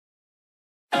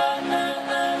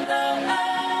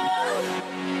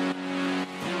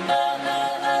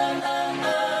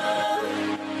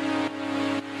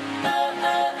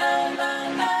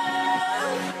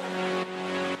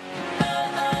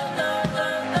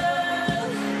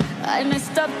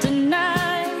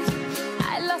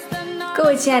各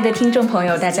位亲爱的听众朋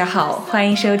友大家好，欢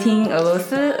迎收听俄罗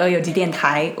斯俄有机电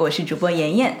台，我是主播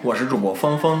妍妍，我是主播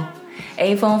峰峰。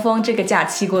峰峰，这个假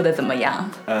期过得怎么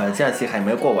样？假期还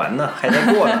没过完呢，还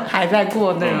在过呢。还在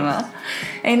过对吗？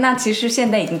那其实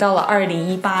现在已经到了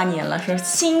2018年了，说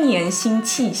新年新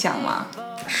气象嘛。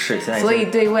是，现在所以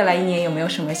对未来一年有没有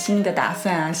什么新的打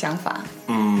算啊、想法？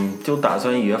就打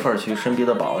算1月份去圣彼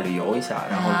得堡旅游一下，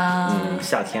然后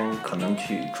夏天可能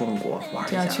去中国玩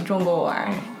一下。就要去中国玩，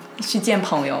去见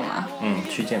朋友吗？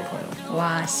去见朋友。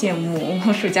哇，羡慕！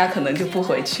我暑假可能就不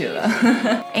回去了。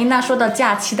那说到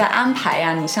假期的安排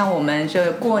啊，你像我们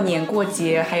这过年过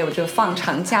节还有这放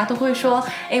长假都会说，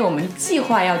我们计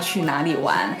划要去哪里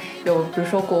玩，有比如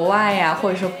说国外啊，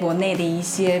或者说国内的一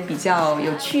些比较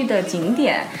有趣的景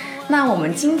点。那我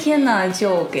们今天呢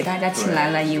就给大家请来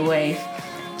了一位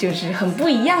就是很不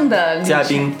一样的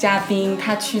嘉宾，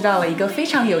他去到了一个非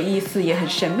常有意思也很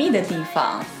神秘的地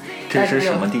方。这是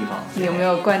什么地方？有没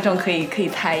有观众可以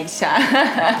猜一下？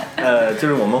就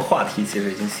是我们话题其实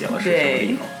已经写了是什么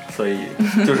地方，所以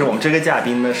就是我们这个嘉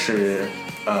宾呢是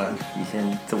你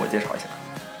先自我介绍一下。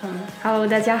Hello，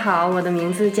 大家好，我的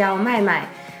名字叫麦麦，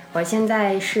我现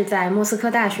在是在莫斯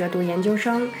科大学读研究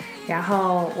生，然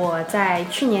后我在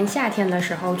去年夏天的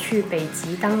时候去北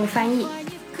极当了翻译。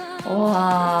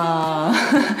哇，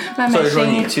麦麦所以说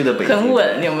你去的北极很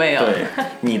稳，有没有？对，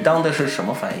你当的是什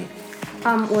么翻译？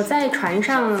我在船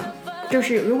上，就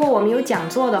是如果我们有讲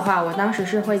座的话，我当时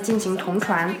是会进行同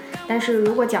船，但是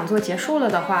如果讲座结束了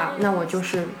的话，那我就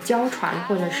是交船，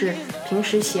或者是平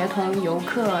时协同游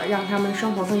客，让他们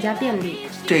生活更加便利。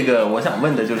这个我想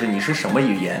问的就是你是什么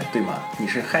语言，对吗？你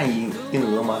是汉语英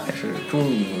俄吗？还是中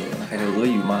英俄呢？还是俄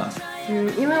语吗？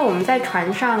因为我们在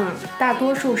船上大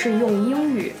多数是用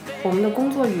英语，我们的工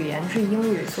作语言是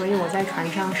英语，所以我在船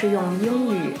上是用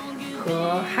英语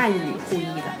和汉语互译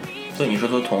的。所以你是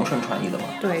做同声传译的吗？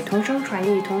对，同声传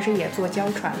译，同时也做交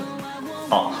传。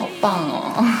好棒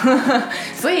哦！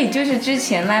所以就是之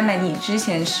前麦麦，你之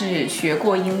前是学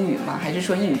过英语吗？还是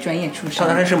说英语专业出身？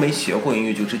当然是没学过英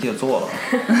语就直接做了。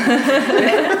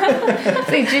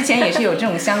所以之前也是有这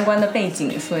种相关的背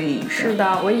景，所以是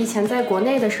的，我以前在国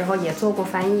内的时候也做过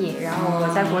翻译，然后我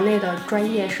在国内的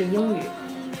专业是英语。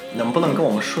能不能跟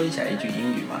我们说一下一句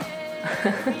英语吗？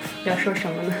要说什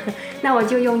么呢？那我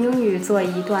就用英语做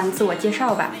一段自我介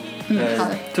绍吧。好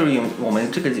的。就是用我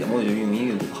们这个节目就用英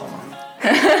语录好吗？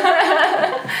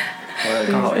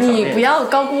刚好你不要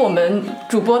高估我们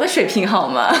主播的水平好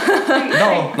吗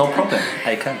？No problem,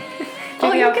 I can。这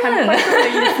个要看观众的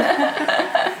意思。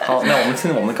好，那我们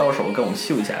请我们的高手跟我们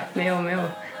秀一下。没有。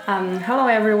Hello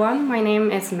everyone, my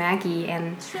name is Maggie,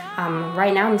 and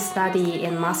right now I'm studying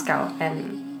in Moscow,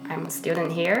 and I'm a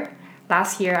student here.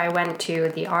 Last year I went to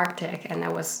the Arctic, and I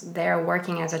was there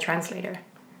working as a translator.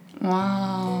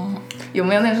 哇，有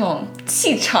没有那种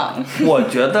气场？我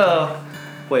觉得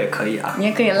我也可以啊。你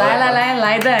也可以，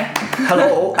来的。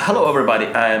Hello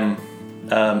everybody, I'm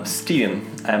Steven.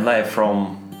 I'm live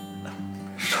from.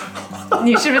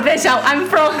 你是不是在想 I'm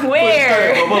from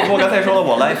where？ 我刚才说了，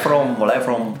我来 from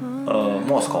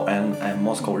Moscow, and I'm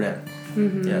Moscow 人。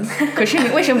Yes. 可是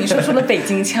为什么你说出了北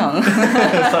京腔？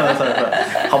算了，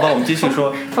好吧，我们继续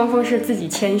说。峰峰是自己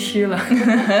谦虚了。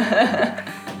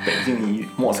北京英语，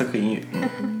莫斯科英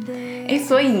语。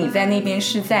所以你在那边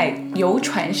是在游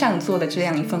船上做的这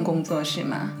样一份工作是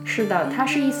吗？是的，它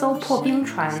是一艘破冰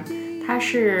船，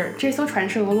这艘船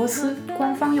是俄罗斯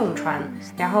官方用船，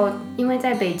然后因为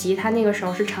在北极它那个时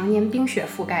候是常年冰雪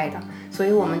覆盖的，所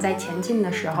以我们在前进的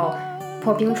时候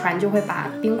破冰船就会把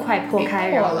冰块破开，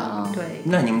然后对。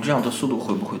那你们这样的速度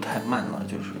会不会太慢了？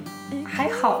就是还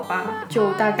好吧，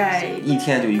就大概1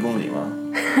天就1公里吗？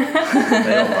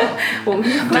没有吧？我们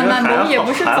慢慢，我们也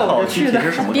不是走着去的，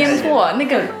边破那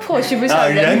个破需不需要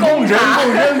人工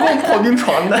破冰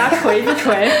船的，拿锤子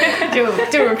锤，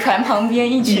就是船旁边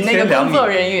一群那个工作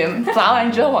人员砸完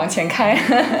之后往前开，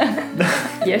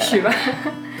也许吧。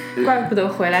怪不得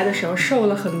回来的时候瘦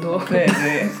了很多。对，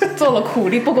做了苦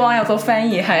力，不光要做翻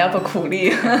译，还要做苦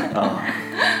力。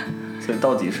所以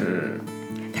到底是？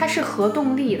它是核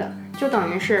动力的，就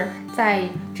等于是在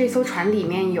这艘船里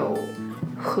面有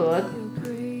核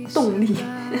动力。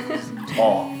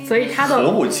所以它的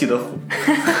核武器的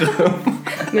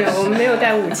没有，我们没有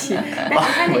带武器。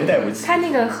没带武器。它那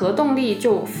个核动力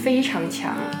就非常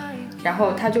强。然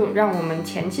后它就让我们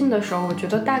前进的时候，我觉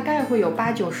得大概会有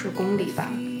80-90公里吧。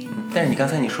但是你刚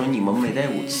才你说你们没带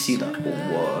武器的，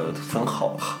我很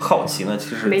好奇呢，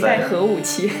其实没带核武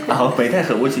器啊，没带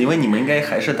核武器，因为你们应该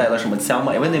还是带了什么枪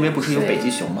嘛？因为那边不是有北极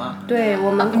熊吗？对，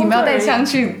我们你们要带枪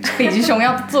去北极熊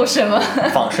要做什么？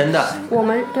仿生的。我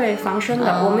们对仿生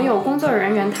的，我们有工作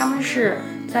人员，他们是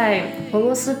在俄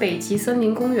罗斯北极森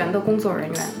林公园的工作人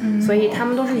员，所以他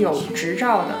们都是有执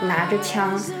照的，拿着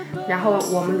枪。然后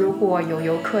我们如果有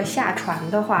游客下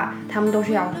船的话，他们都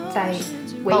是要在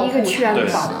围一个圈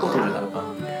保护他的。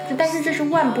但是这是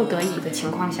万不得已的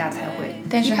情况下才会，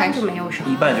但是一般就没有什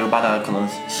么。一般就是把它可能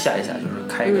吓一下，就是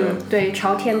开一个、对，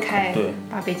朝天开，对，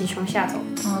把北极熊吓走。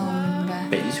明白。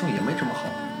北极熊也没这么好。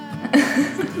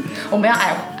我们要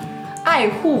爱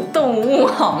护动物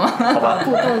好吗？好吧，爱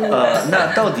护动物。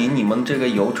那到底你们这个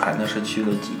游船呢是去了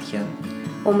几天？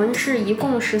我们是一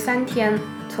共13天，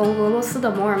从俄罗斯的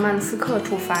摩尔曼斯克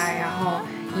出发，然后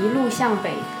一路向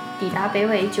北，抵达北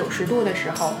纬90度的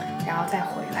时候，然后再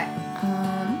回来。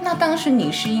那当时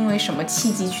你是因为什么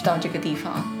契机去到这个地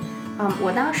方？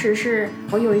我当时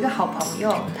我有一个好朋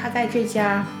友，他在这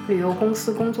家旅游公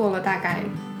司工作了大概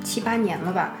7、8年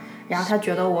了吧，然后他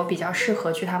觉得我比较适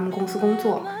合去他们公司工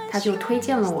作，他就推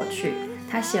荐了我去。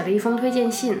他写了一封推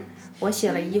荐信，我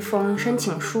写了一封申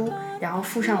请书，然后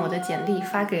附上我的简历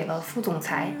发给了副总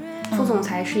裁。副总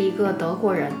裁是一个德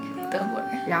国人，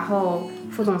然后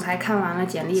副总裁看完了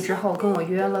简历之后跟我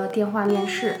约了电话面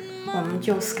试，我们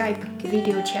就 Skype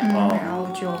video chat，然后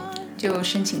就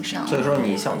申请上了。所以说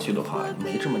你想去的话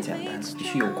没这么简单，必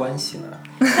须有关系呢。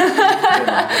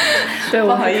对，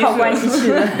我还靠关系去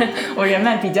的。我人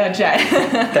脉比较窄。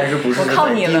但是不是我靠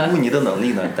你了，低估你的能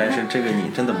力呢？但是这个你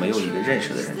真的没有一个认识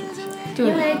的人就不行。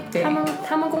因为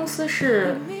他们公司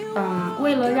是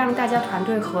为了让大家团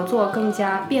队合作更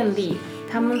加便利，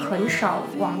他们很少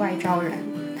往外招人，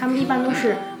他们一般都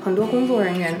是很多工作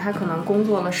人员，他可能工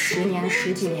作了10年、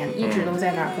10几年，一直都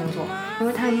在那儿工作，因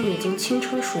为他们已经轻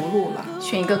车熟路了，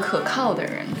选一个可靠的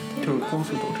人，就是公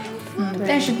司都这样。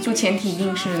但是就前提一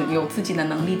定是有自己的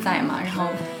能力在嘛，然后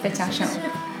再加上。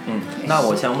那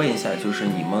我想问一下，就是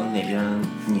你们那边，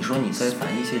你说你在办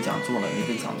一些讲座呢，你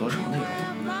给讲座什么内容？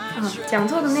讲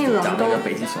座的内容讲那个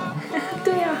北极熊。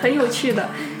对呀，很有趣的，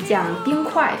讲冰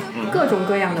块，各种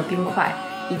各样的冰块，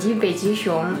以及北极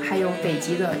熊，还有北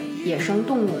极的野生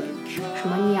动物，什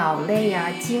么鸟类呀、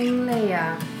鲸类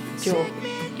呀，就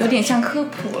有点像科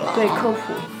普了。对，科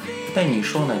普。但你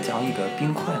说呢，讲一个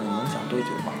冰块呢，能讲多久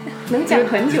吗？能讲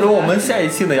很久。说我们下一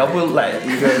期呢，要不来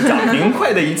一个讲冰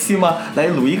块的一期吗？来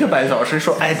录1个半小时，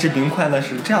说这冰块呢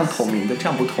是这样透明的，这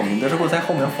样不透明的，如果在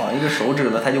后面放一个手指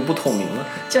呢，它就不透明了。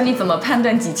教你怎么判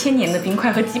断几千年的冰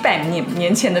块和几百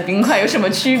年前的冰块有什么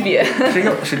区别？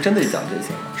是真的讲这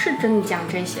些吗？是真的讲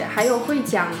这些，还有会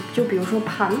讲，就比如说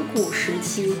盘古时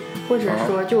期，或者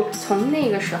说就从那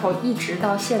个时候一直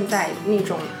到现在那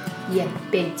种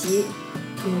北极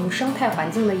生态环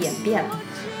境的演变。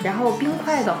然后冰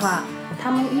块的话，它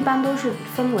们一般都是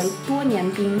分为多年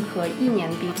冰和1年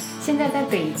冰。现在在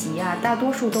北极啊，大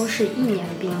多数都是1年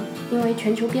冰，因为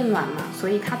全球变暖嘛，所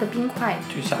以它的冰块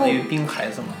就相当于冰孩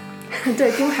子嘛。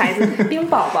对，冰孩子、冰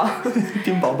宝宝、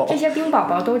冰宝宝，这些冰宝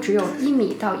宝都只有1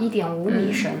米到1.5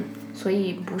米深，所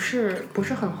以不是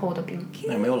很厚的冰。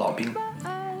有没有老冰？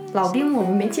老冰我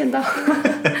们没见到，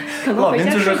可能老冰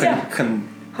就是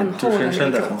很厚的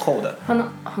那种，很厚的，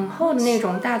很厚的那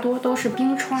种，大多都是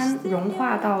冰川融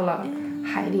化到了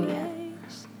海里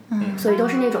面，所以都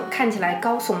是那种看起来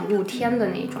高耸入天的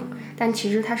那种，但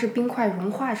其实它是冰块融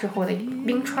化之后的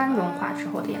冰川融化之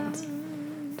后的样子。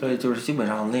对，就是基本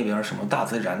上那边什么大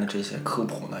自然的这些科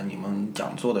普呢，你们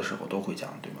讲座的时候都会讲，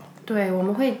对吗？对，我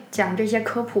们会讲这些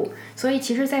科普，所以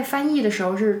其实在翻译的时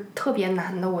候是特别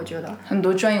难的，我觉得很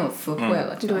多专有词汇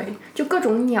了。对，就各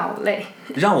种鸟类。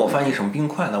让我翻译成冰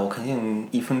块呢，我肯定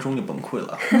1分钟就崩溃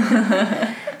了。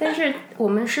但是我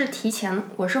们是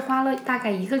我是花了大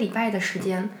概1个礼拜的时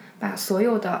间，把所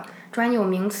有的专有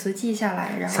名词记下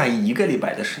来，然后才1个礼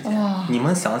拜的时间，你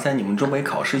们想想，你们中北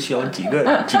考试需要几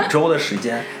周的时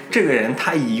间？这个人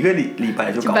他1个礼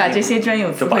拜就搞定了，就把这些专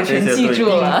有词汇全记住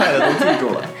了，冰块的都记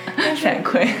住了。闪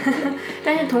愧。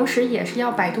但是同时也是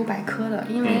要百度百科的，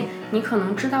因为你可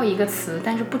能知道一个词，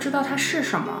但是不知道它是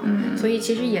什么，所以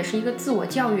其实也是一个自我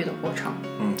教育的过程。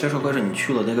这首歌是你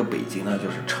去了那个北极呢，就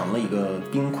是成了一个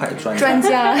冰块专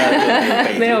家。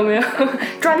没有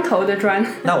砖头的砖。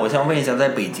那我想问一下，在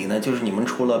北极呢，就是你们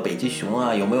除了北极熊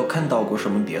啊，有没有看到过什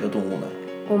么别的动物呢？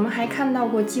我们还看到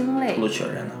过鲸类。除了雪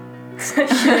人呢？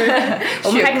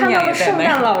我们还看到了圣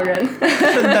诞老人。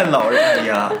圣诞老人，哎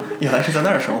呀，原来是在那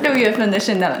儿生活。6月份的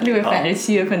圣诞，6月份还是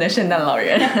7月份的圣诞老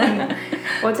人。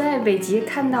我在北极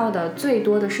看到的最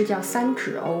多的是叫3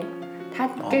趾鸥，它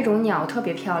这种鸟特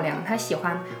别漂亮，它喜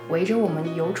欢围着我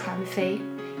们游船飞。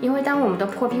因为当我们的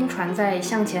破冰船在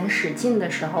向前驶进的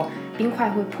时候，冰块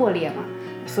会破裂嘛，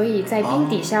所以在冰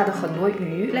底下的很多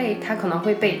鱼类它可能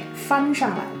会被翻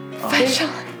上来。翻上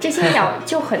来，这些鸟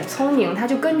就很聪明，它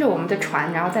就跟着我们的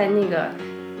船，然后在那个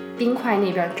冰块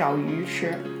那边找鱼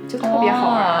吃，就特别好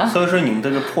玩。所以说你们这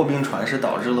个破冰船是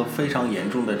导致了非常严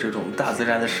重的这种大自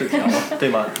然的失调，对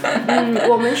吗？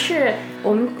我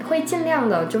们会尽量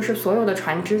的，就是所有的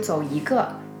船只走一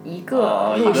个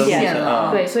路线了。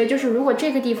对，所以就是如果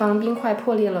这个地方冰块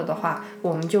破裂了的话，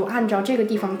我们就按照这个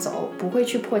地方走，不会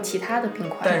去破其他的冰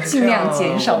块，但是尽量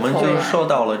减少破裂。我们就受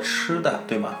到了吃的，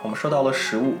对吗？我们受到了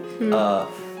食物，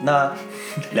那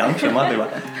粮食嘛，对吧？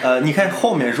你看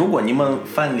后面，如果你们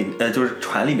就是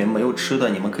船里面没有吃的，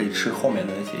你们可以吃后面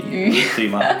的那些鱼，对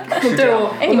吗？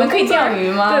对，你们可以钓鱼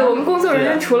吗？对，我们工作人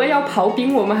员除了要刨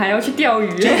冰，我们还要去钓鱼。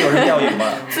真有人钓鱼吗？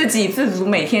自给自足，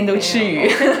每天都吃鱼。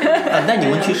那你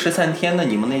们去13天呢？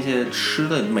你们那些吃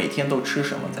的每天都吃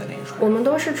什么？在那个船？我们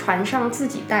都是船上自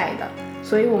己带的，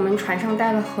所以我们船上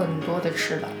带了很多的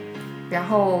吃的，然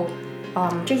后。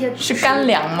这些是干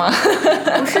粮吗？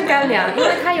不是干粮，因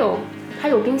为它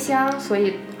有冰箱，所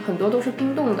以很多都是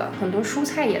冰冻的，很多蔬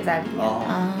菜也在里面。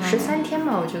13天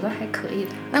嘛，我觉得还可以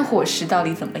的。那伙食到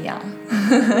底怎么样？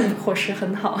伙食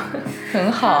很好，很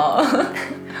好。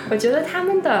我觉得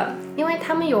因为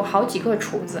他们有好几个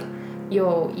厨子，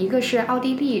有一个是奥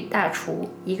地利大厨，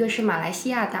一个是马来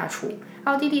西亚大厨。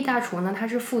奥地利大厨呢，他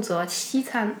是负责西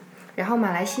餐。然后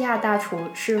马来西亚大厨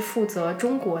是负责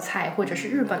中国菜或者是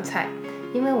日本菜，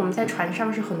因为我们在船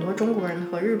上是很多中国人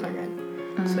和日本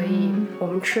人，所以我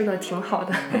们吃的挺好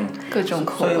的，各种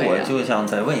口味。所以我就想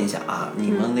再问一下啊，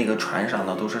你们那个船上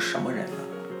的都是什么人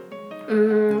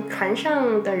呢？船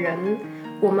上的人，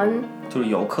我们就是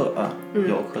游客啊，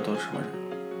游客都是什么人？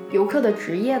游客的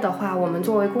职业的话，我们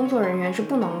作为工作人员是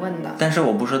不能问的。但是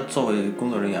我不是作为工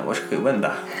作人员，我是可以问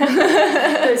的。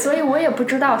对，所以我也不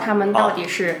知道他们到底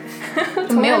是，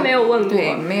从来没有问过，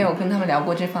对，没有跟他们聊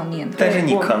过这方面的。但是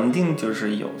你肯定就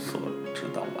是有所知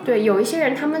道吧？对，有一些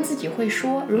人他们自己会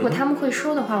说，如果他们会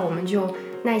说的话，我们就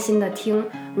耐心的听；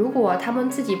如果他们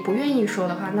自己不愿意说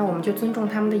的话，那我们就尊重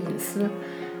他们的隐私。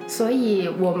所以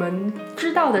我们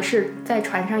知道的是，在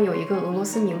船上有一个俄罗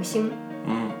斯明星。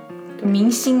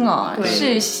明星哦，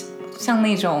是像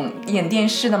那种演电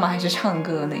视的吗？还是唱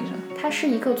歌那种？他是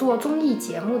一个做综艺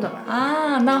节目的吧？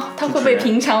那他会不会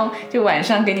平常就晚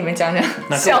上给你们讲讲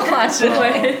笑话之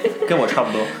类？跟我差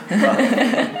不多。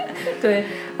对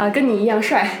跟你一样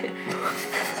帅。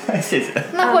谢谢。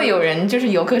那会有人就是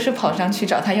游客是跑上去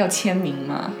找他要签名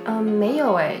吗？没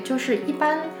有就是一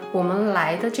般我们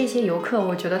来的这些游客，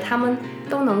我觉得他们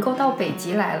都能够到北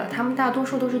极来了，他们大多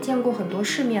数都是见过很多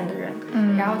世面的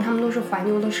人，然后他们都是环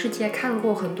游了世界，看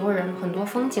过很多人很多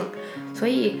风景，所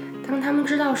以当他们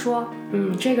知道说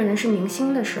这个人是明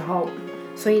星的时候，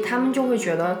所以他们就会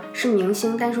觉得是明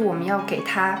星，但是我们要给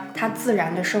他自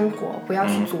然的生活，不要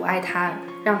去阻碍他，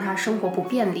让他生活不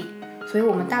便利，所以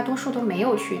我们大多数都没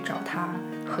有去找他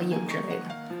合影之类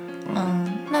的。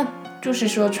那就是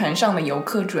说船上的游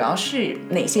客主要是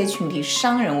哪些群体？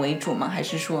商人为主吗？还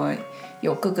是说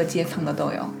有各个阶层的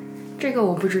都有？这个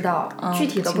我不知道，具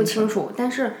体的不清楚，但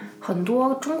是很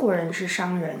多中国人是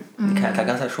商人。你看他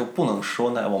刚才说不能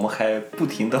说呢，我们还不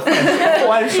停的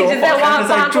换手法，一直在挖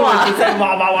八卦，一直在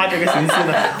挖这个信息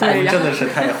呢。对，我们真的是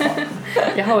太好。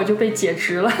然后我就被解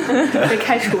职了，被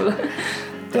开除了。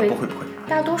对，不会，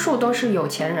大多数都是有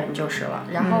钱人就是了。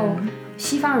然后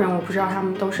西方人我不知道他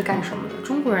们都是干什么的，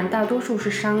中国人大多数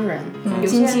是商人，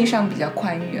经济上比较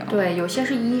宽裕啊。对，有些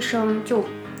是医生，就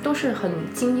都是很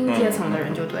精英阶层的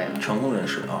人就对了，成功人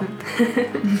士啊。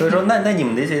所以说那你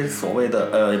们那些所谓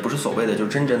的也不是所谓的，就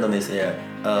真正的那些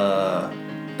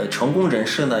成功人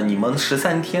士呢，你们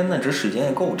13天呢，这时间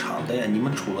也够长的呀。你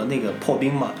们除了那个破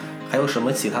冰嘛，还有什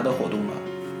么其他的活动吗？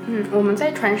我们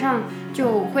在船上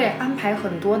就会安排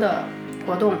很多的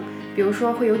活动，比如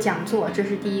说会有讲座，这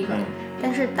是第一个。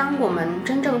但是当我们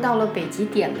真正到了北极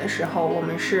点的时候，我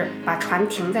们是把船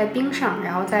停在冰上，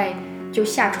然后就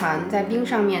下船，在冰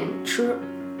上面吃。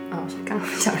刚刚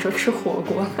想说吃火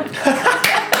锅，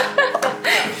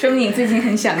说明你最近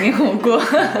很想念火锅。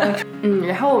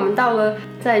然后我们到了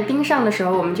在冰上的时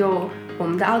候，我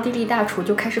们的奥地利大厨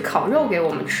就开始烤肉给我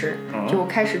们吃，就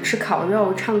开始吃烤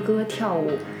肉、唱歌、跳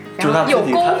舞。然后有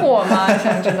篝火吗？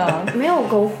想知道。没有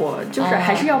篝火，就是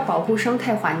还是要保护生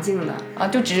态环境的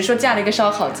就只是说架了一个烧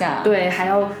烤架。对，还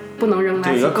要不能扔垃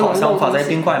圾。就有个烤箱放在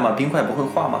冰块嘛，冰块不会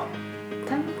化吗？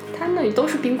它那里都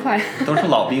是冰块，都是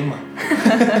老冰嘛，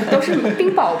都是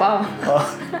冰宝宝。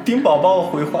冰宝宝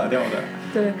会化掉的。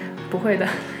对，不会的。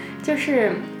就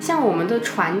是像我们的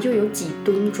船就有几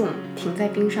吨重，停在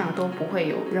冰上都不会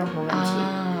有任何问题。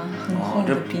很厚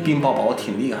的这冰宝宝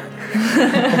挺厉害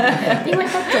的。因为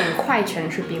它整块全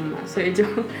是冰嘛，所以就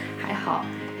还好。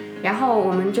然后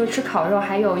我们就吃烤肉，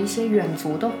还有一些远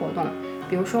足的活动，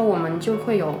比如说我们就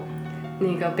会有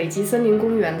那个北极森林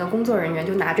公园的工作人员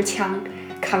就拿着枪，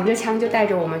扛着枪就带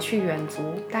着我们去远足，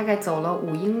大概走了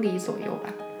5英里左右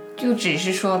吧。就只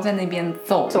是说在那边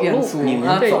走远足，你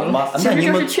们走吗？其实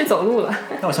就是去走路了。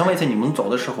那我想问一下，你们走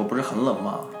的时候不是很冷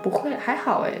吗？不会，还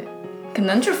好哎。可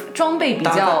能就装备比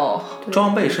较，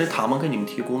装备是他们给你们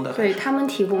提供的，对，他们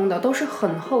提供的都是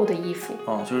很厚的衣服。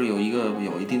就是有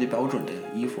一定的标准的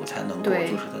衣服才能够就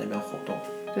是在那边活动。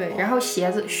对，然后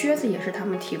鞋子、靴子也是他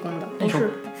们提供的，都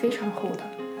是非常厚的。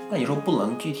那你说不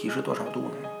冷具体是多少度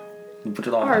呢？你不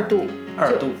知道吗？ 2度。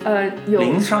2度。有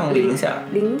零上零下。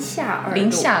零下2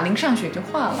度。零上雪就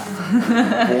化了。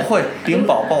不会，冰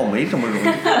宝宝没这么容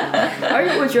易。而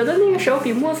且我觉得那个时候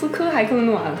比莫斯科还更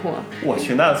暖和。我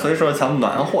去，那所以说想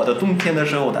暖和的冬天的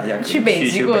时候，大家去北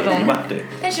极过冬嘛。对。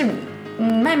但是，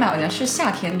麦麦好像是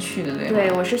夏天去的，对吧？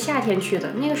对，我是夏天去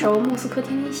的，那个时候莫斯科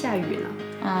天天下雨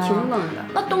呢，挺冷的。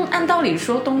那按道理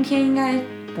说冬天应该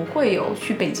不会有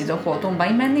去北极的活动吧？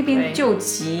因为那边就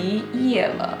极夜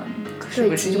了。是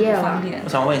不是就不方便？我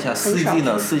想问一下，四季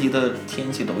呢？四季的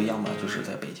天气都一样吗？就是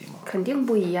在北京吗？肯定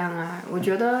不一样啊！我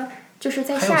觉得就是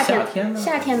在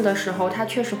夏天的时候，它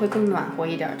确实会更暖和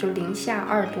一点，就零下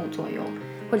2度左右，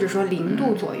或者说0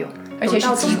度左右。而且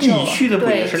是你去的不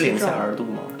也是零下2度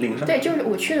吗？零上。对，就是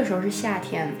我去的时候是夏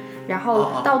天，然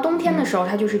后到冬天的时候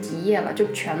它就是极夜了，就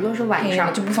全都是晚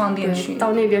上，就不方便去。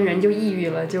到那边人就抑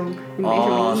郁了，就没什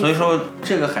么意思。所以说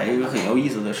这个还有一个很有意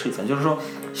思的事情，就是说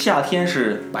夏天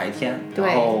是白天，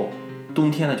然后冬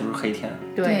天呢就是黑天。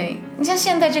对，你像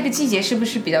现在这个季节是不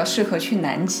是比较适合去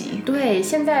南极？对，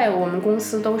现在我们公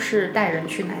司都是带人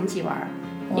去南极玩，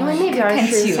因为那边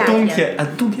是夏天。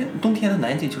冬天的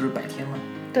南极就是白天吗？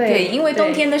对，因为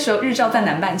冬天的时候日照在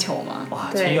南半球嘛。哇，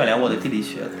请原谅我的地理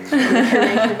学。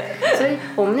所以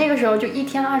我们那个时候就一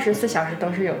天24小时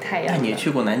都是有太阳的。那你去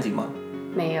过南极吗？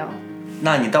没有。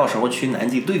那你到时候去南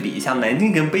极对比一下，南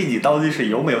极跟北极到底是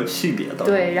有没有区别的？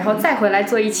对，然后再回来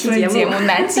做一期节目，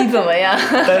南极怎么样？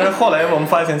但是后来我们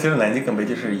发现，其实南极跟北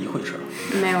极是一回事。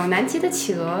没有，南极的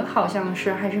企鹅好像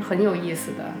是还是很有意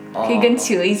思的，可以跟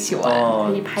企鹅一起玩，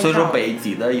可以拍照。所以说北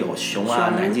极的有熊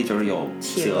啊，南极就是有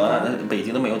企鹅。那北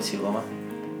极的没有企鹅吗？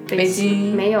北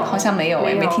极没有，好像没有，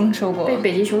没听说过。被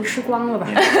北极熊吃光了吧？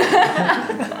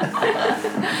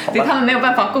对，他们没有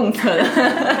办法共存。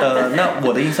那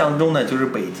我的印象中呢，就是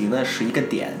北极呢是一个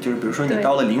点，就是比如说你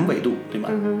到了零纬度，对吗？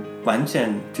完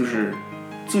全就是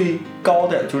最高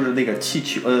的就是那个气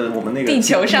球，我们那个地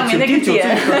球上面那个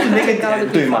点，那个点，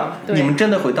对吗？你们真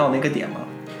的会到那个点吗？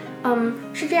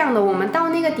是这样的，我们到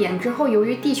那个点之后，由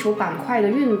于地球板块的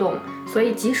运动，所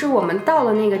以即使我们到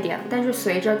了那个点，但是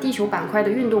随着地球板块的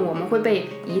运动，我们会被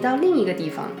移到另一个地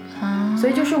方。所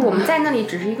以就是我们在那里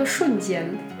只是一个瞬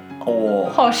间。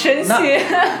好神奇。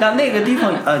那个地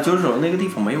方就是说那个地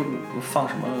方没有放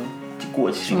什么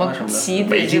国旗啊什么的，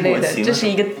北极国旗，这是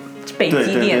一个北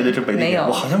极点。对，这北极点。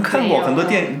我好像看过很多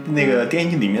电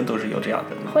影里面都是有这样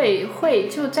的。会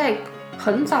就在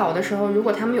很早的时候，如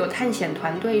果他们有探险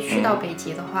团队去到北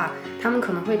极的话，他们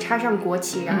可能会插上国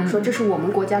旗，然后说这是我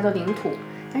们国家的领土。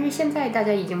但是现在大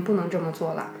家已经不能这么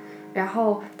做了。然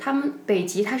后他们北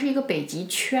极它是一个北极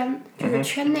圈，就是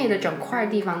圈内的整块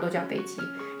地方都叫北极。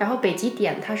然后北极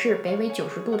点它是北纬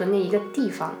90度的那一个地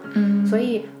方。所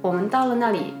以我们到了那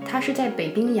里，它是在北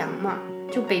冰洋嘛，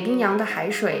就北冰洋的海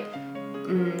水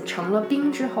成了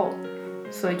冰之后，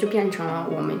所以就变成了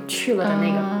我们去了的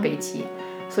那个北极。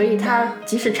所以它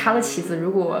即使插了旗子，如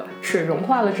果水融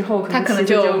化了之后，它可能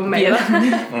就没了。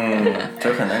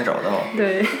这很难找到。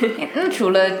对。那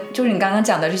除了就是你刚刚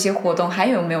讲的这些活动，还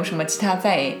有没有什么其他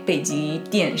在北极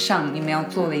点上你们要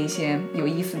做的一些有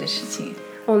意思的事情？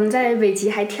我们在北极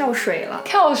还跳水了。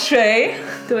跳水？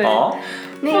对。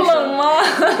不冷吗？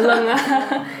冷啊！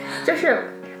就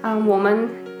是我们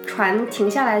船停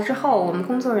下来之后，我们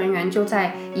工作人员就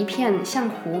在一片像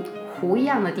湖一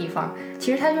样的地方，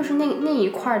其实它就是那一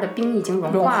块的冰已经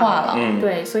融化了。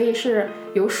对，所以是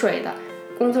有水的。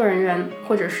工作人员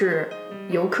或者是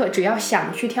游客，只要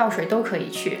想去跳水都可以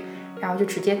去，然后就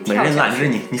直接跳下去。没人拦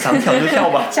着你想跳就跳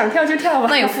吧。想跳就跳吧。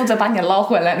那有负责把你捞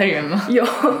回来的人吗？有，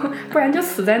不然就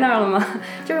死在那儿了吗？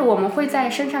就是我们会在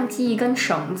身上系一根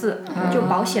绳子，就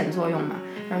保险作用嘛，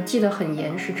然后系得很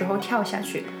严实之后跳下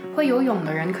去。会游泳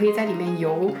的人可以在里面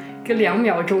游个2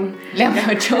秒钟。2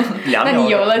秒钟？那你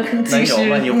游了几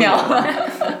10秒？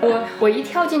我一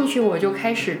跳进去，我就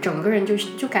开始整个人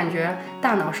就感觉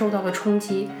大脑受到了冲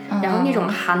击，然后那种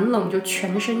寒冷就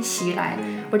全身袭来，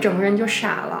我整个人就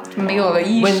傻了，没有了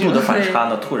意识。温度的反差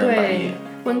呢，突然半夜。对，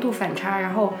温度反差，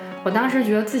然后我当时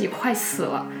觉得自己快死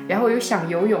了，然后我又想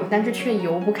游泳，但是却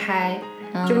游不开，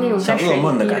就那种在水里像噩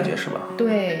梦的感觉是吧？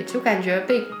对，就感觉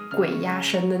被鬼压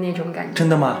身的那种感觉。真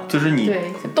的吗？就是你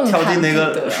跳进那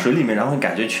个水里面，然后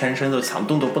感觉全身都想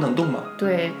动都不能动吗？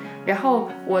对，然后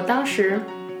我当时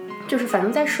就是反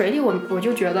正在水里我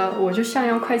就觉得我就像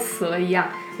要快死了一样，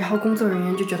然后工作人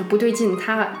员就觉得不对劲，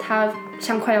他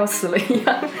像快要死了一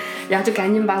样，然后就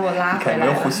赶紧把我拉回来了。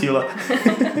没有呼吸了，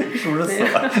是不是死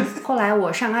了？后来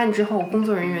我上岸之后，工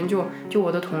作人员就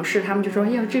我的同事他们就说：“哎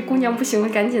呀，这姑娘不行了，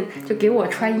赶紧就给我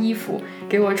穿衣服，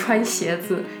给我穿鞋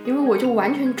子，因为我就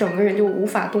完全整个人就无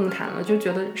法动弹了，就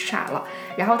觉得傻了。”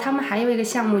然后他们还有一个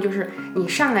项目就是你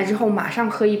上来之后马上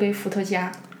喝一杯伏特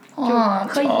加。就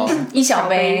喝一小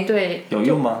杯，对，有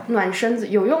用吗？暖身子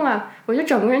有用啊！我就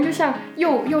整个人就像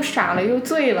又傻了又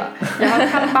醉了，然后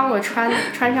他们帮我穿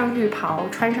上浴袍，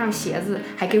穿上鞋子，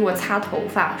还给我擦头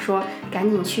发，说赶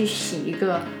紧去洗一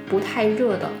个不太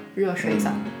热的热水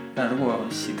澡。那如果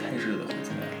洗太热的会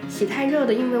怎么样？洗太热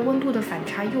的，因为温度的反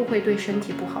差又会对身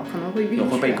体不好，可能会晕。又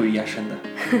会被鬼压身的。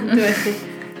对。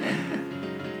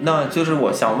那就是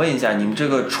我想问一下，你们这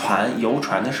个游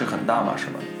船的是很大吗？是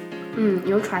吧？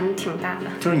游船挺大的。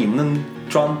就是你们能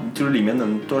装，就是里面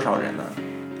能多少人呢？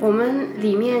我们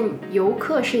里面游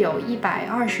客是有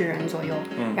120人左右，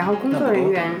然后工作人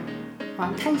员，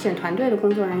探险团队的工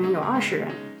作人员有20人。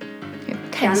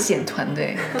探险团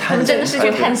队，他们真的是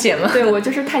去探险吗？对，我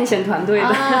就是探险团队的。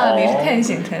你是探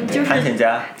险团队，就是探险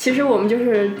家。其实我们就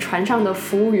是船上的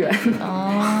服务员。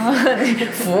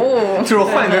服务就是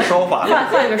换个说法。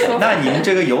换个说法。那你们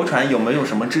这个游船有没有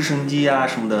什么直升机啊、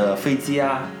什么的飞机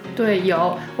啊？对，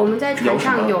有。我们在船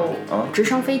上有直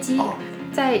升飞机，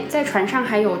在船上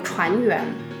还有船员，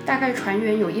大概船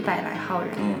员有100来号人。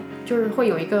就是会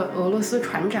有一个俄罗斯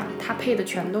船长，他配的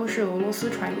全都是俄罗斯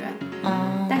船员。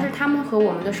但是他们和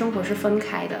我们的生活是分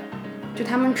开的，就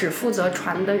他们只负责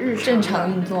船的日常正常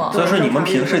运作。所以说你们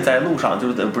平时在路上，就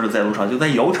是不是在路上，就在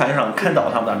游船上看到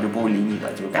他们就不会理你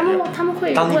了，就感觉他们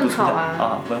会问好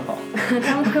啊，问好。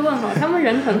他们会问好，他们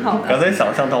人很好的。刚才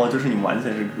想象到的就是你完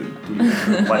全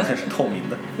是透明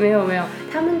的。没有，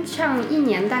他们像1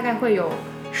年大概会有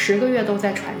10个月都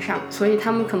在船上，所以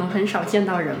他们可能很少见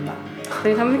到人吧。所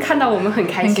以他们看到我们很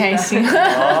开心。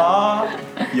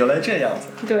原来这样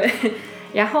子。对，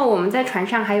然后我们在船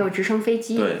上还有直升飞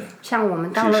机。对，像我们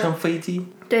到了直升飞机。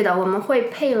对的，我们会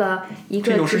配了一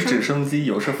个这又是直升机，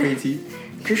又是飞机。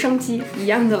直升机一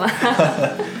样的了。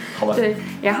好吧。对，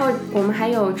然后我们还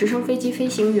有直升飞机飞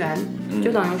行员，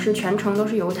就等于是全程都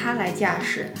是由他来驾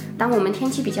驶。当我们天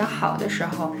气比较好的时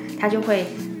候，他就会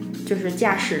就是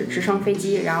驾驶直升飞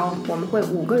机，然后我们会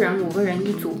5个人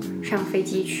一组上飞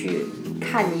机去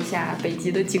看一下北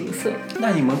极的景色。那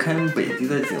你们看北极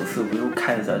的景色，不用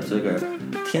看一下这个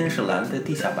天是蓝的，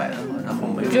地下白的吗？然后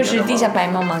没有就是地下白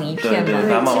茫茫一片嘛。对，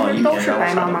白茫茫一片，其实都是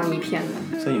白茫茫一片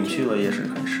的。所以你们去了也是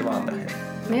很失望的，还是？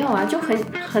没有啊，就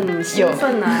很兴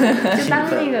奋啊！就当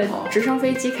那个直升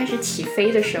飞机开始起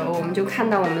飞的时候，我们就看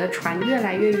到我们的船越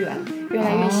来越远，越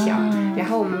来越小，然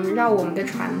后我们绕我们的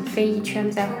船飞一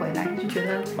圈再回来，就觉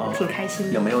得挺开心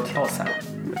的。有没有跳伞？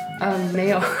没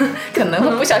有，可能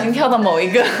会不小心跳到某一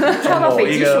个，跳到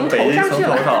北极熊头上去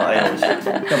了。哎呀，我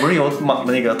去！那不是有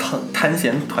那个探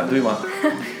险团队吗？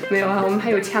没有啊，我们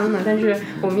还有枪呢，但是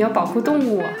我们要保护动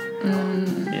物啊。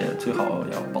也最好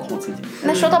要保护自己。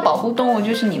那说到保护动物，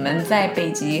就是你们在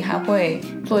北极还会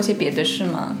做一些别的事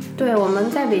吗？对，我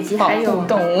们在北极还有保护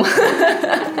动物，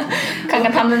看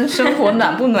看他们生活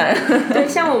暖不暖。对，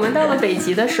像我们到了北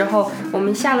极的时候，我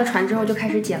们下了船之后就开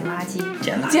始捡垃圾。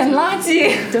捡垃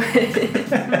圾。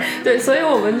对，所以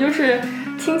我们就是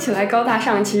听起来高大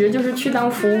上，其实就是去当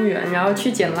服务员，然后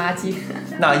去捡垃圾。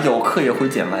那游客也会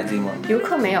捡垃圾吗？游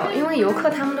客没有，因为游客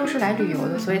他们都是来旅游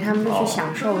的，所以他们都去享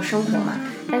受生活嘛。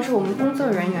但是我们工作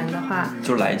人员的话，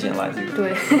就来捡垃圾。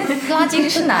对，垃圾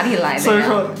是哪里来的呀？所以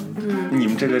说，你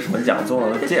们这个什么讲座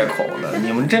的借口呢？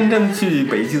你们真正去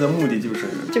北极的目的就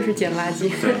是捡垃圾。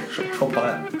对，收破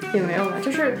烂。也没有了，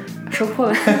就是收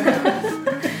破烂。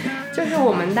就是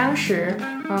我们当时，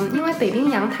因为北冰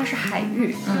洋它是海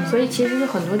域，所以其实有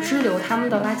很多支流，他们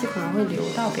的垃圾可能会流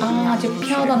到北冰洋就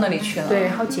飘到那里去了。对，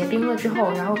然后结冰了之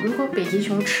后，然后如果北极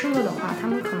熊吃了的话，它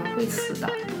们可能会死的。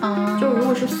就如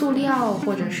果是塑料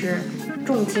或者是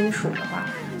重金属的话，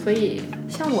所以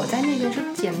像我在那边是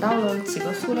捡到了几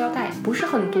个塑料袋，不是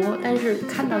很多，但是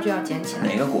看到就要捡起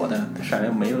来。哪个国的？上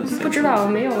面没有。不知道，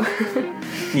没有。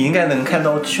你应该能看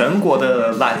到全国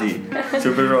的垃圾，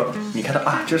就比如说你看到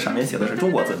啊，这上面写的是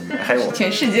中国字，还有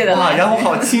全世界的垃圾，然后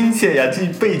好亲切呀，这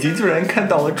北极居然看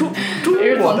到了中国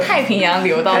的，从太平洋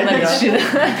流到那里去的，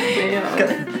没有。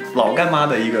老干妈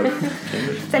的一个，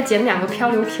再捡2个漂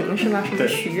流瓶是吧？什么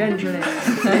许愿之类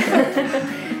的，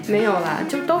没有啦，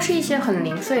就都是一些很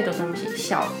零碎的东西，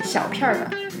小片儿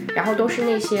的，然后都是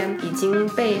那些已经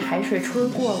被海水冲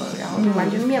过了，然后就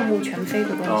完全面目全非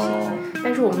的东西。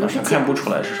但是我们都是看不出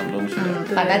来是什么东西，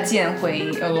把它捡回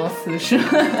俄罗斯是吧？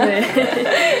对，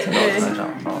捡到船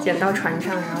上，捡到船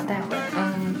上，然后带回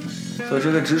来。所以这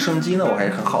个直升机呢，我还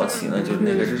是很好奇呢，就是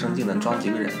那个直升机能装几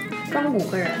个人？装5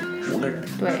个人。5个人。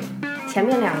对，前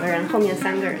面2个人，后面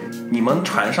3个人。你们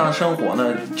船上生活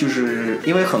呢，就是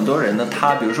因为很多人呢，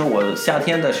他比如说我夏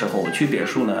天的时候我去别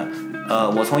墅呢，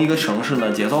我从一个城市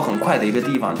呢节奏很快的一个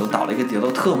地方就到了一个节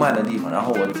奏特慢的地方，然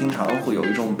后我经常会有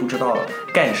一种不知道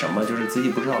干什么，就是自己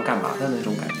不知道干嘛的那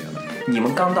种感觉呢。你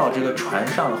们刚到这个船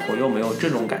上会有没有这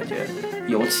种感觉？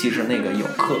尤其是那个游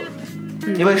客，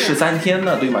因为13天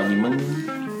呢，对吗？你们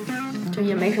就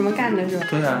也没什么干的是吧？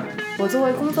对啊。我作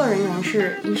为工作人员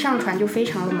是一上船就非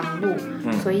常的忙碌，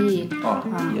所以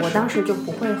我当时就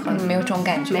不会没有这种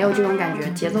感觉，没有这种感觉，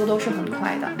节奏都是很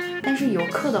快的。但是游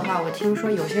客的话，我听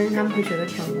说有些人他们会觉得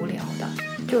挺无聊的，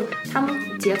就他们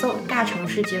节奏大城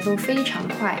市节奏非常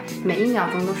快，每1秒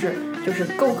钟都是就是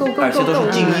go go go go， 而且都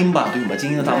是精英吧，对吗？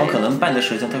精英他们可能办的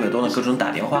事情特别多的，各种打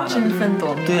电话的，争分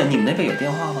夺秒。对呀，你们那边有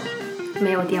电话吗？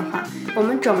没有电话，我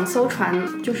们整艘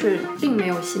船就是并没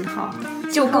有信号，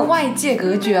就跟外界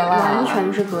隔绝了，完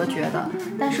全是隔绝的。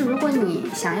但是如果你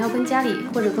想要跟家里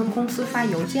或者跟公司发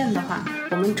邮件的话，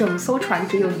我们整艘船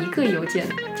只有1个邮件，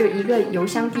就1个邮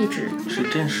箱地址，是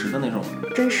真实的那种。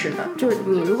真实的，就是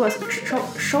你如果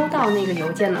收到那个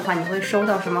邮件的话，你会收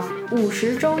到什么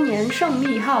50周年胜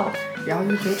利号，然后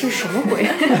就觉得这什么鬼？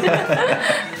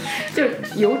就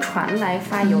由船来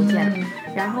发邮件。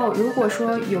然后如果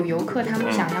说有游客他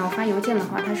们想要发邮件的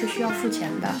话，他是需要付钱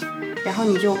的，然后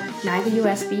你就拿一个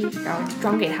USB， 然后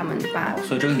装给他们发。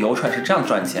所以这个游船是这样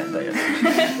赚钱的呀，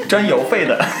赚邮费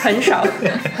的。很少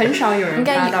有人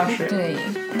发，倒是对，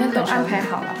那都安排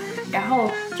好了。然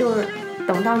后就是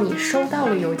等到你收到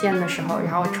了邮件的时候，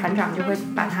然后船长就会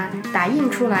把它打印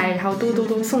出来，然后嘟嘟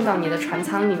嘟送到你的船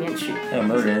舱里面去。那有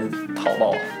没有人淘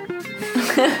宝？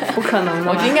不可能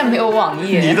的，我觉得应该没有网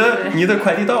页。你的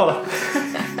快递到了。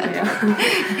对呀，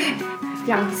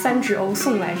让3只欧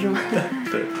送来是吗？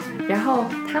对。然后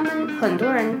他们很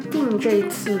多人订这一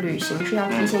次旅行是要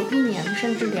提前1年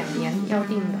甚至2年要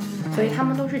订的，所以他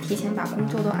们都是提前把工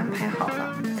作都安排好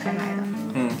了才来的。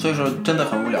所以说真的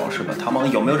很无聊是吧？他们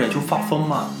有没有人就发疯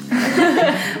吗？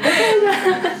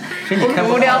是你看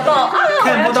不到的，无聊到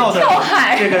看不到的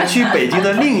这个去北极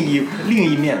的另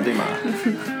一面，对吗？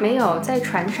没有，在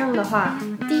船上的话，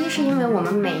第一是因为我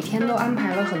们每天都安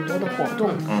排了很多的活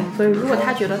动，所以如果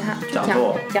他觉得他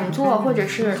讲座或者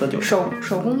是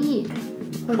手工艺，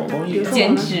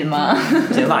剪纸吗？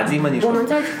捡垃圾吗？你说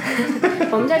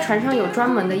我们在船上有专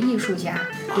门的艺术家，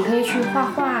你可以去画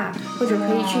画，或者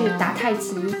可以去打太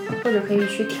极，或者可以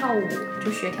去跳舞，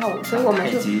就学跳舞。所以我们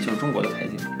太极就是中国的太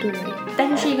极。对，但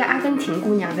是是一个阿根廷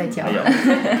姑娘在教，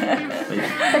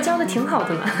她教的挺好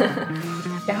的呢。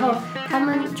然后他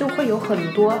们就会有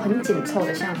很多很紧凑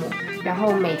的项目，然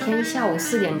后每天下午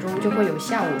4点钟就会有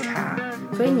下午茶，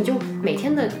所以你就每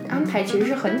天的安排其实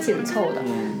是很紧凑的。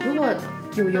如果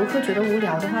有游客觉得无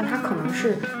聊的话，他可能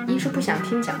是一是不想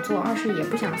听讲座，二是也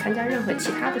不想参加任何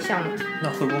其他的项目。那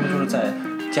会不会就是在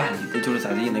家里，就是在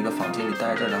自己那个房间里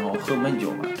待着，然后喝闷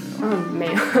酒嘛？没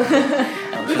有，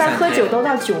一般喝酒都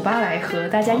到酒吧来喝，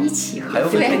大家一起喝。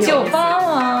对，酒吧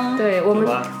吗？对，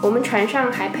我们船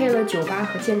上还配了酒吧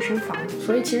和健身房，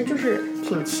所以其实就是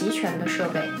挺齐全的设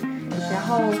备。然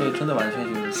后，所以真的完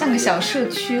全就是像个小社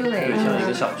区嘞，对，像一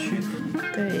个小区。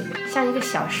对，像一个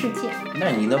小世界。那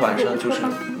你的晚上就是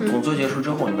工作结束之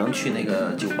后，你能去那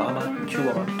个酒吧吗？去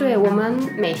过吗？对，我们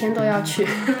每天都要去。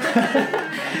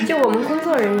就我们工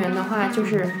作人员的话，就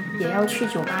是也要去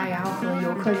酒吧，然后和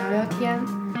游客聊聊天，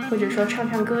或者说唱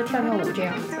唱歌、跳跳舞这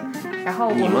样子。然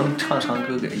后你们唱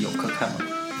歌给游客看吗？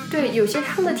对，有些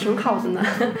唱的挺好的呢。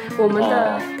我们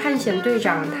的探险队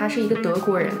长他是一个德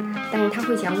国人，但是他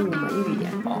会讲5门语言，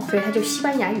所以他就西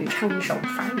班牙语唱一首，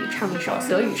法语唱一首，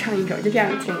德语唱一首，就这样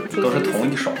挺都是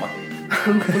同一首吗？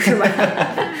不是吧？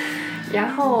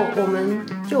然后我们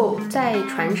就在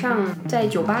船上，在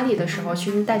酒吧里的时候，其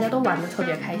实大家都玩得特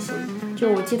别开心。就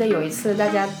我记得有一次，大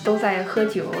家都在喝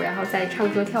酒，然后在唱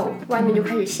歌跳舞，外面就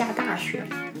开始下大雪。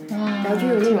然后就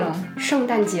有那种圣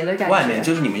诞节的感觉。外面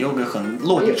就是你们有个很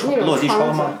落地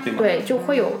窗吗？对吗？对，就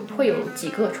会有几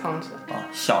个窗子。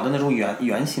小的那种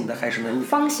圆形的还是那种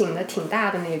方形的，挺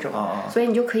大的那种。所以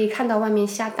你就可以看到外面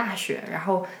下大雪，然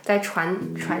后在船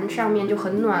上面就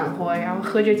很暖和，然后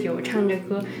喝着酒唱着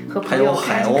歌，和朋友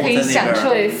可以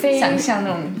想象那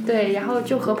种。对，然后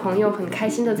就和朋友很开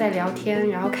心的在聊天，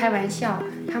然后开玩笑，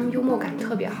他们幽默感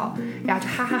特别好，然后就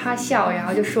哈哈哈笑，然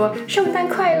后就说圣诞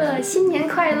快乐，新年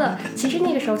快乐。其实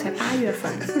那个时候才8月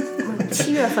份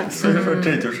7月份。所以说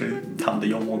这就是他们的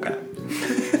幽默感。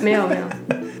没有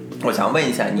我想问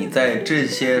一下，你在这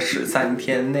些13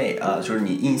天内就是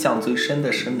你印象最深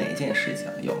的是哪件事情？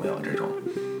有没有这种？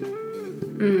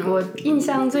我印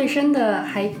象最深的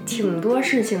还挺多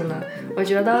事情的。我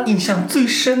觉得印象最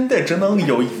深的只能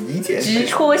有一件事，直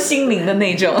戳心灵的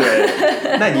那种。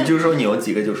对，那你就说你有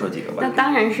几个就说几个吧。那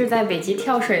当然是在北极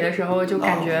跳水的时候，就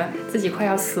感觉自己快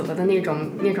要死了的那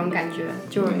种感觉，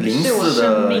就临死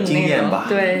的经验吧。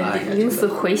对，临死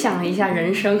回想了一下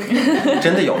人生。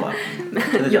真的有吗？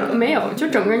真的假的？没有，就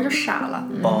整个人就傻了。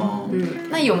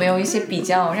那有没有一些比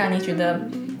较让你觉得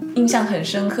印象很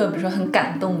深刻，比如说很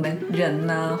感动的人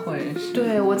呢，或者是？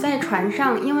对，我在船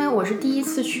上，因为我是第一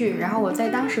次去，然后我在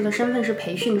当时的身份是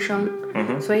培训生，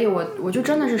所以我就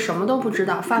真的是什么都不知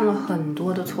道，犯了很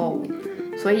多的错误，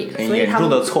所以很严重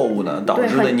的错误呢，导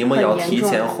致了你们要提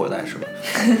前回来是吧？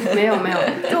没有，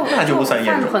就不算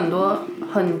严重，犯很多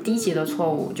很低级的错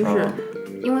误，就是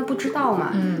因为不知道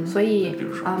嘛，所以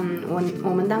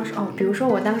我们当时比如说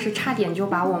我当时差点就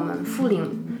把我们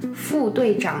副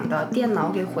队长的电脑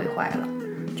给毁坏了，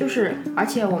就是而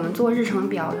且我们做日程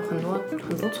表有很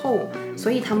多错误，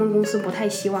所以他们公司不太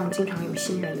希望经常有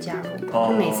新人加入，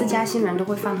就每次加新人都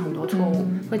会犯很多错误，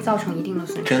会造成一定的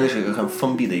损失。真的是一个很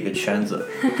封闭的一个圈子，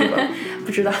对吧？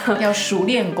不知道，要熟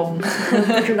练工。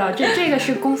不知道，这个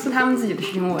是公司他们自己的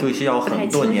事情，我对，需要很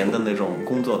多年的那种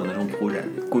工作的那种仆人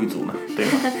贵族嘛，对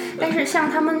吧？但是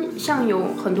像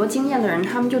有很多经验的人，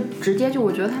他们就直接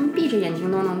我觉得他们闭着眼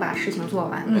睛都能把事情做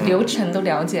完，流程都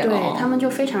了解了，对，他们就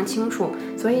非常清楚。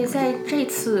所以在这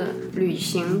次旅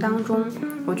行当中，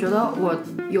我觉得我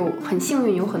很幸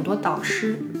运，有很多导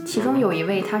师，其中有一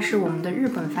位他是我们的日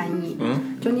本翻译，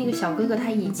就那个小哥哥他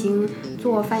已经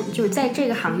做翻译，就是在这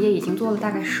个行业已经做了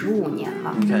大概15年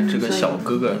了。你看这个小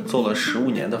哥哥做了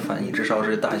15年的翻译，至少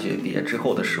是大学毕业之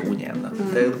后的15年了，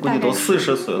估计都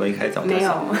40岁了，一开始讲没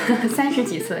有30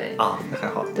几岁啊，那还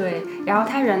好。对，然后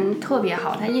他人特别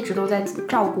好，他一直都在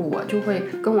照顾我，就会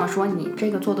跟我说你这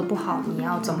个做得不好，你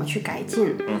要怎么去改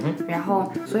进。然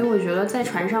后所以我觉得在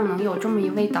船上能有这么一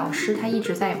位导师，他一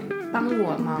直在帮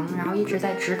我忙，然后一直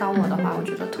在指导我的话，我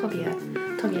觉得特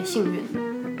别幸运。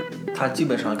他基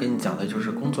本上跟你讲的就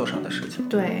是工作上的事情。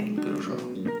对，比如说。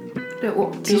对，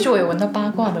其实我有闻到八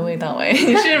卦的味道哎，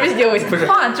你是不是有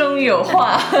话中有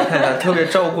话？看他特别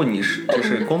照顾你，就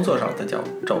是工作上的照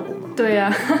顾吗？对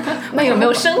呀、那有没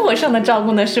有生活上的照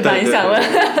顾呢？是吧？你想问？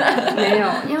没有，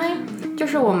因为就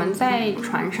是我们在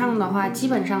船上的话，基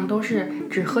本上都是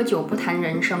只喝酒不谈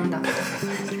人生的。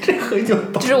这喝酒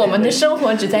就是我们的生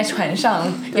活只在船上，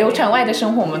游船外的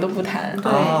生活我们都不谈。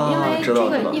对，因为这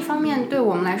个一方面对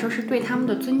我们来说是对他们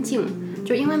的尊敬。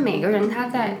就因为每个人他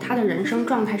在他的人生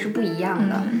状态是不一样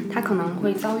的，他可能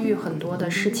会遭遇很多的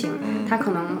事情，他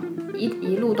可能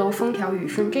一路都风调雨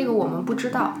顺，这个我们不知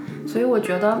道，所以我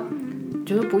觉得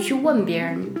不去问别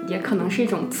人也可能是一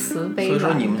种慈悲吧。所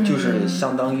以说你们就是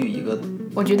相当于一个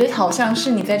我觉得好像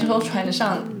是你在这艘船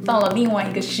上到了另外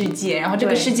一个世界，然后这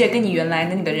个世界跟你原来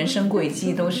的你的人生轨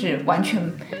迹都是完全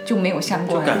就没有相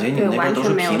关，就感觉你们那边都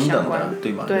是平等的，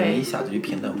对吧？对，一下子就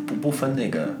平等，不分那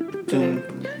个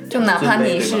就哪怕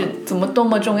你是怎么多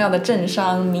么重要的政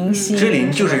商明星，这里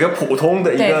就是一个普通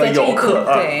的一个游客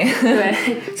啊。对，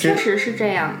确实是这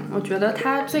样。我觉得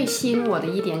他最吸引我的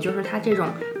一点就是他这种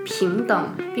平等，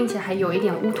并且还有一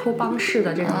点乌托邦式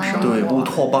的这种生活。对，乌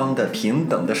托邦的平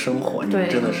等的生活，你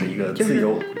真的是一个自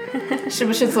由，是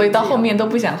不是？所以到后面都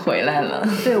不想回来了。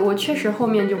对，我确实后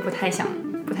面就不太想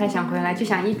回来，就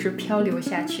想一直漂流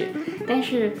下去。但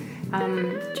是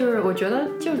就是我觉得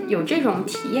就有这种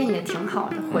体验也挺好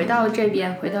的，回到这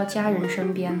边，回到家人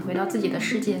身边，回到自己的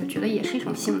世界，我觉得也是一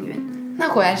种幸运。那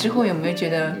回来之后有没有觉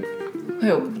得会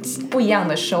有不一样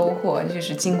的收获？就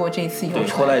是经过这次游船，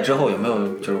对，回来之后有没有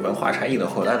就是文化差异的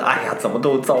回来的？哎呀，怎么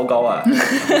都糟糕啊！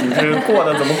你这过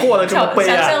得怎么过得这么悲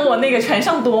啊？想想我那个船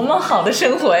上多么好的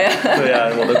生活呀！对呀，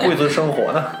我的贵族生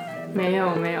活呢？没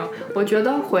有，我觉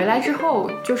得回来之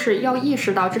后就是要意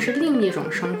识到这是另一种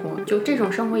生活，就这种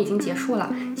生活已经结束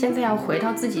了，现在要回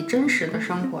到自己真实的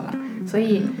生活了。所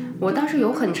以我当时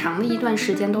有很长的一段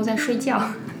时间都在睡觉，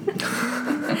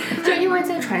就因为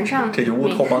在船上，这就乌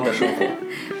托邦的生活。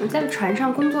我在船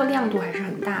上工作亮度还是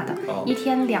很大的，一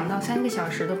天2到3个小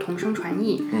时的同声传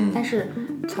译，但是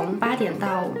从8点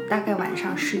到大概晚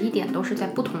上11点都是在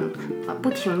不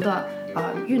停的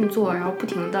运作，然后不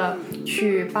停的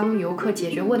去帮游客解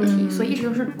决问题，所以一直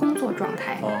都是工作状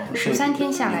态。13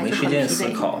天下来就很疲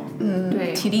惫，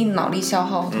对，体力脑力消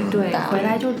耗很大，对，回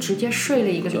来就直接睡了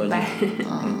1个礼拜。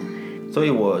所以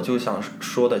我就想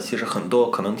说的，其实很多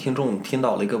可能听众听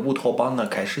到了一个乌托邦呢，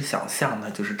开始想象呢，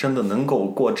就是真的能够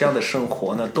过这样的生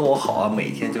活呢，多好啊！每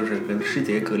天就是跟世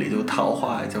界各地就桃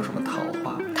花，叫什么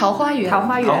桃花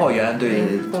源，对，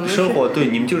生活对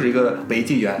你们就是一个北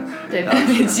极园，对，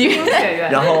北极园。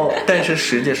然后，但是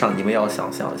实际上你们要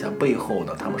想象一下，背后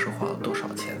呢，他们是花了多少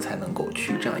钱才能够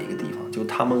去这样一个地方？就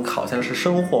他们好像是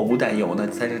生活无担忧呢，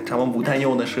但是他们无担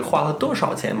忧呢是花了多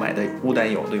少钱买的无担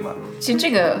忧，对吗？其实这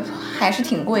个还是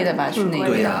挺贵的吧，去那个。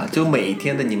对呀，就每一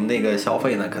天的你们那个消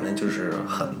费呢，可能就是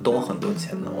很多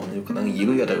钱呢，我们就可能1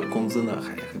个月的工资呢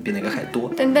还比那个还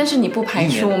多。但是你不排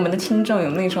除我们的听众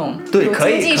有那种对可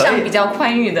以经济上比较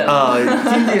宽裕的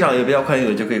经济上也比较宽裕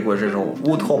的就可以过这种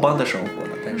乌托邦的生活了，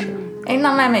但是。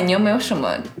那麦麦，你有没有什么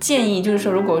建议？就是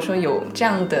说，如果说有这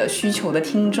样的需求的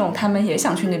听众，他们也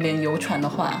想去那边游船的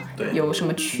话，有什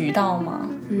么渠道吗？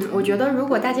我觉得如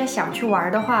果大家想去玩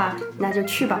的话，那就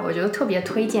去吧。我觉得特别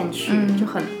推荐去，就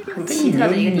很奇特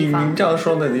的一个地方。你这样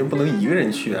说呢，你又不能1个人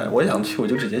去啊！我想去，我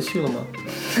就直接去了吗？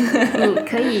你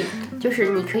可以。就是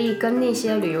你可以跟那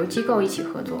些旅游机构一起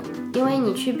合作，因为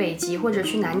你去北极或者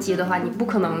去南极的话，你不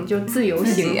可能就自由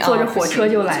行，坐着火车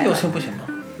就来了。自由行不行吗？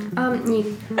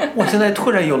我现在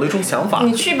突然有了一种想法，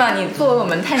你去吧，你作为我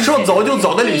们探险说走就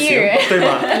走的旅行，对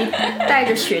吧？你带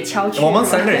着雪橇去，我们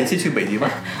3个人一起去北极吧。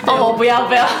我不要，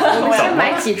我们先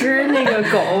买几只那个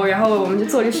狗，然后我们就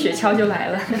坐着雪橇就来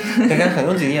了。你看很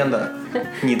有经验的，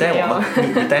你带我吗？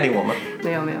你带领我吗？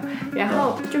没有。然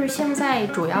后就是现在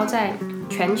主要在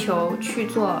全球去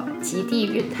做极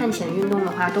地探险运动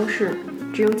的话，都是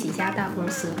只有几家大公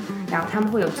司，然后他们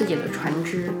会有自己的船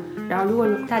只。然后如果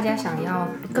大家想要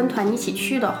跟团一起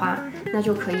去的话，那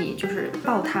就可以就是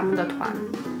报他们的团。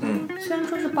虽然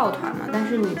说是报团嘛，但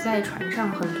是你在船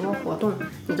上很多活动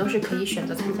你都是可以选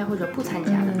择参加或者不参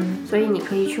加的，所以你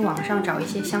可以去网上找一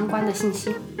些相关的信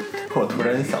息。我突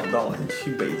然想到，你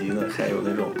去北极呢，还有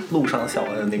那种路上小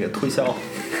的那个推销？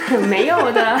没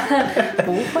有的，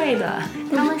不会的，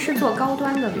他们是做高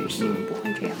端的旅行，不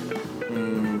会这样的。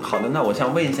好的，那我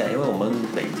想问一下，因为我们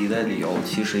北极的旅游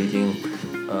其实已经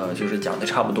就是讲的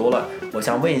差不多了，我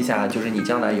想问一下，就是你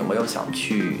将来有没有想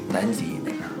去南极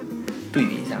那边对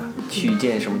比一下，去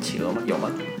见什么企鹅吗？有吗？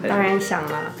当然想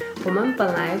了，我们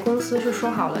本来公司是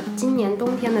说好了今年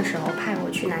冬天的时候派我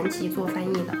去南极做翻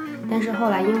译的，但是后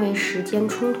来因为时间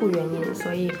冲突原因，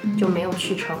所以就没有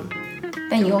去成。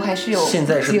但以后还是有机会。现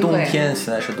在是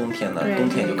冬天呢，冬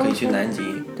天就可以去南极。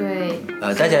对。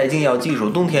大家一定要记住，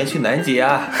冬天去南极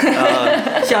啊，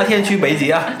夏天去北极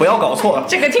啊，不要搞错。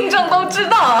这个听众都知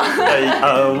道。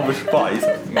不好意思。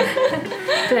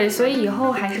对，所以以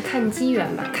后还是看机缘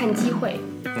吧，看机会。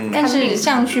但是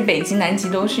像去北极、南极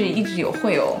都是一直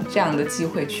会有这样的机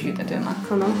会去的，对吗？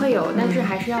可能会有，但是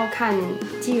还是要看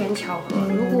机缘巧合。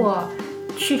如果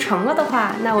去成了的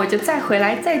话，那我就再回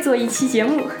来再做一期节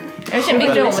目。而且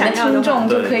并且我们的听众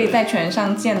就可以在船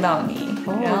上见到你。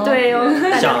对哦，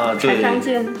大家船上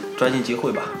见，抓紧机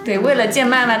会吧。对，为了见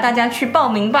麦麦，大家去报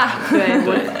名吧。对，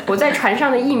我在船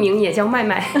上的艺名也叫麦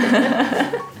麦。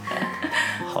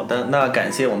好的，那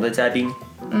感谢我们的嘉宾。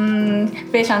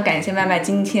非常感谢麦麦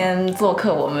今天做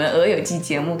客我们鹅有机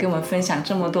节目，给我们分享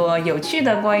这么多有趣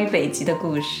的关于北极的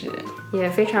故事。也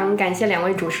非常感谢2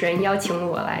位主持人邀请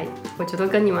我来，我觉得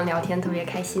跟你们聊天特别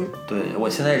开心。对，我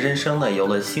现在人生呢有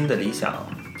了新的理想，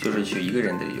就是去1个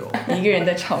人的旅游，1个人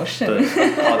的朝圣。对，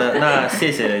好的，那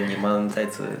谢谢你们，再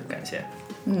次感谢。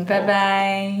拜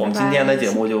拜。我们今天的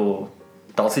节目就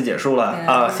到此结束了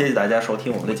啊！谢谢大家收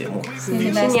听我们的节目，新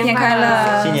年快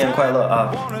乐，新年快乐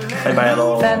啊！拜拜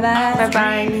喽，拜拜，拜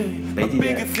拜，北极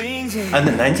见啊，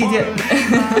南极见。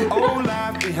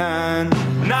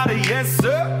Not a yes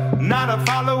sir, not a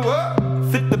follower.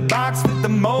 Fit the box, fit the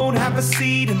mold, have a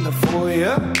seat in the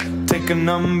foyer. Take a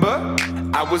number.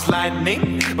 I was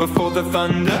lightning before the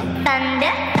thunder.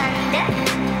 Thunder, thunder,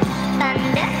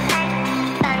 thunder,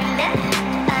 thunder,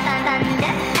 thunder,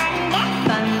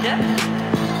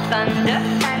 thunder,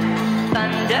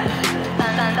 thunder,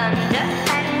 thunder, thunder,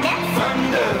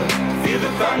 thunder, feel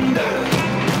the thunder.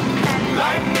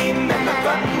 Lightning and the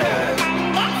thunder.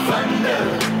 Thunder,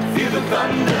 feel the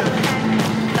thunder.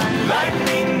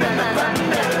 Lightning and the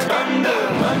thunder. Thunder,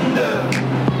 thunder,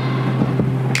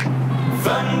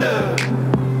 thunder.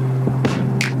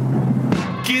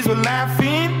 Kids were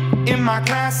laughing in my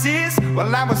classes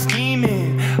while I was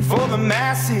scheming for the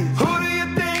masses. Who